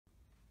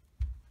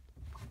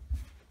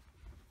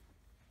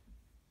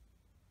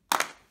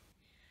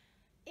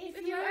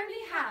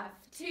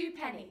2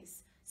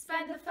 pennies.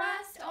 Spend the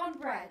first on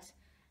bread,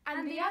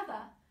 and the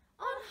other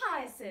on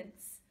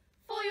hyacinths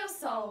for your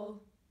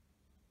soul.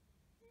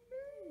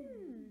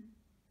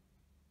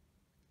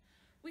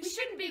 We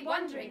shouldn't be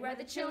wondering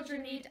whether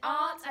children need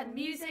art and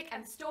music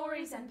and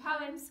stories and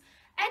poems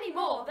any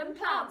more than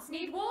plants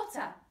need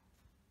water.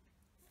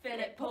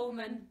 Philip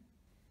Pullman.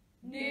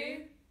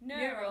 New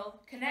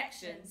neural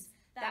connections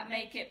that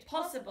make it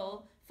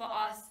possible for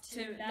us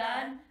to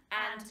learn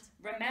and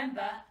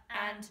remember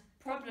and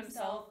problem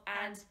solve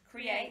and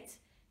create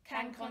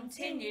can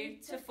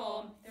continue to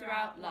form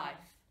throughout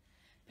life,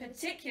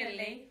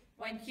 particularly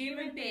when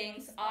human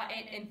beings are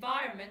in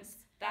environments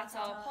that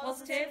are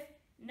positive,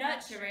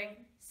 nurturing,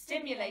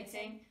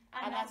 stimulating,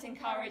 and that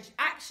encourage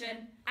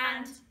action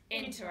and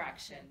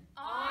interaction.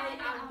 I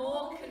am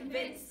more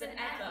convinced than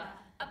ever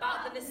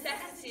about the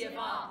necessity of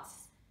art.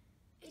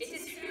 It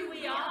is who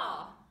we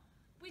are.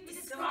 We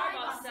describe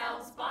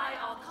ourselves by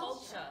our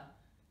culture.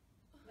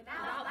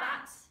 Without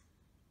that,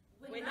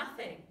 we're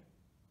nothing.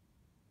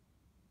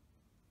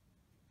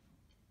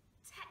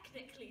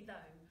 Technically,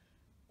 though,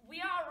 we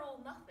are all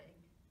nothing.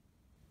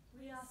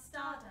 We are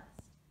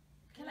stardust,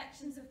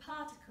 collections of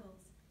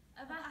particles,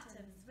 of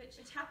atoms which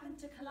happened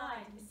to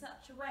collide in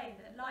such a way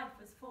that life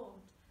was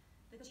formed,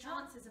 the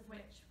chances of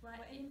which were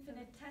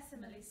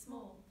infinitesimally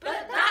small.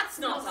 But that's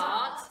not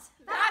art,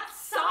 that's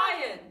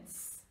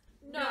science!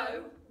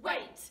 No,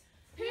 wait.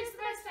 Who's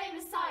the most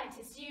famous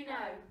scientist you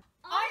know?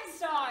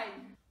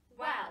 Einstein!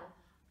 Well,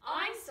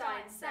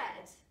 Einstein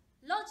said,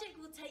 logic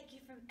will take you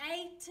from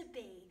A to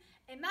B.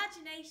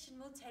 Imagination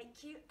will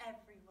take you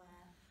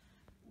everywhere.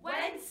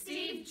 when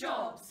Steve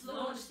Jobs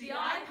launched the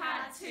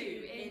iPad 2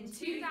 in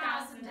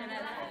 2011,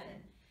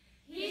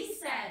 he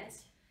said,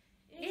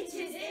 "It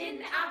is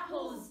in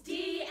Apple's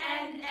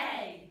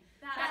DNA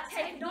that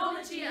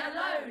technology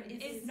alone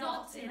is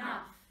not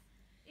enough.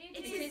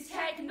 It is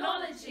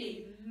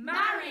technology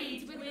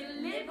married with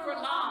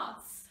liberal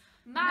arts,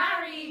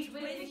 married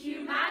with the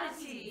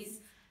humanities,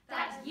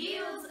 that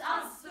yields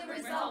us the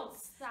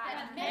results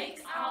that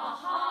makes our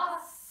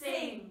hearts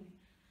sing."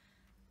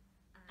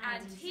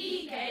 And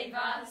he gave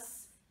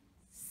us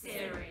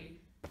Siri.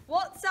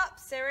 What's up,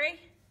 Siri?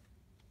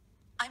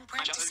 I'm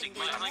practicing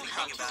being more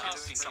helpful.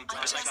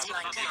 I'd just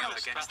like to help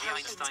against the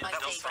Einstein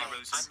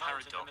Bell-Rosen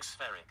paradox.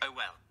 Oh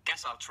well,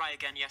 guess I'll try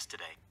again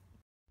yesterday.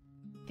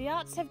 The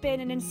arts have been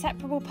an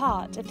inseparable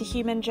part of the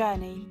human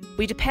journey.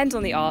 We depend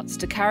on the arts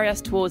to carry us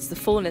towards the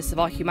fullness of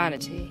our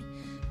humanity.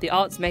 The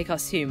arts make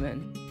us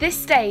human.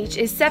 This stage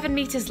is 7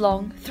 metres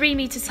long, 3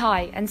 metres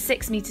high and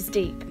 6 metres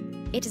deep.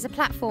 It is a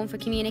platform for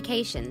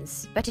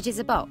communications, but it is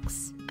a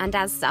box, and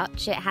as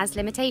such it has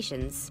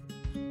limitations.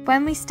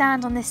 When we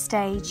stand on this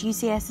stage, you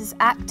see us as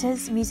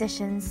actors,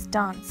 musicians,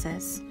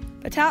 dancers.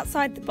 But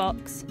outside the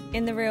box,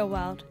 in the real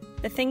world,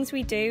 the things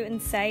we do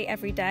and say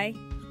every day,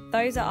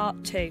 those are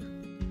art too.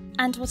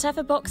 And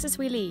whatever boxes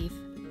we leave,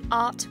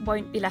 art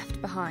won't be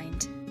left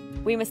behind.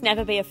 We must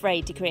never be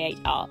afraid to create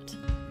art.